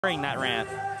that ramp.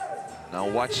 Now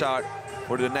watch out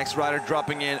for the next rider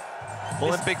dropping in.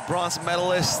 Olympic bronze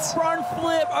medalist. Front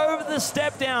flip over the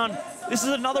step down. This is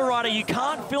another rider. You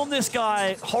can't film this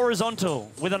guy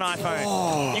horizontal with an iPhone.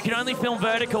 Oh. You can only film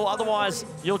vertical, otherwise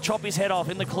you'll chop his head off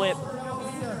in the clip.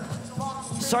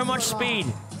 So much speed.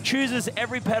 Chooses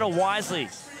every pedal wisely.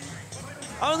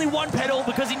 Only one pedal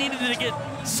because he needed to get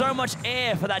so much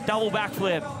air for that double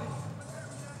backflip.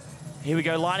 Here we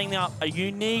go, lining up a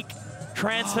unique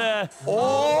transfer.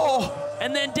 Oh!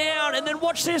 And then down, and then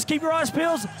watch this, keep your eyes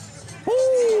peeled.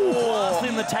 Ooh,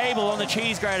 blasting the table on the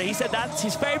cheese grater. He said that's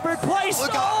his favorite place.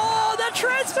 Look oh, that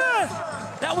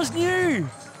transfer! That was new.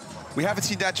 We haven't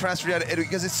seen that transfer yet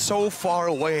because it's so far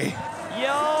away.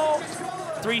 Yo!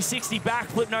 360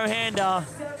 backflip no-hander.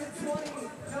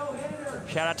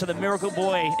 Shout out to the Miracle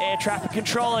Boy, air traffic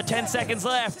controller, 10 seconds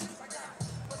left.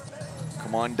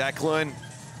 Come on, Declan.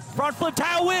 Front flip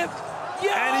tail whip. Yo!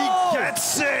 And he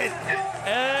gets it.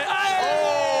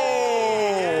 Oh!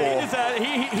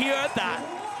 He earned that.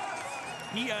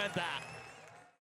 He earned that.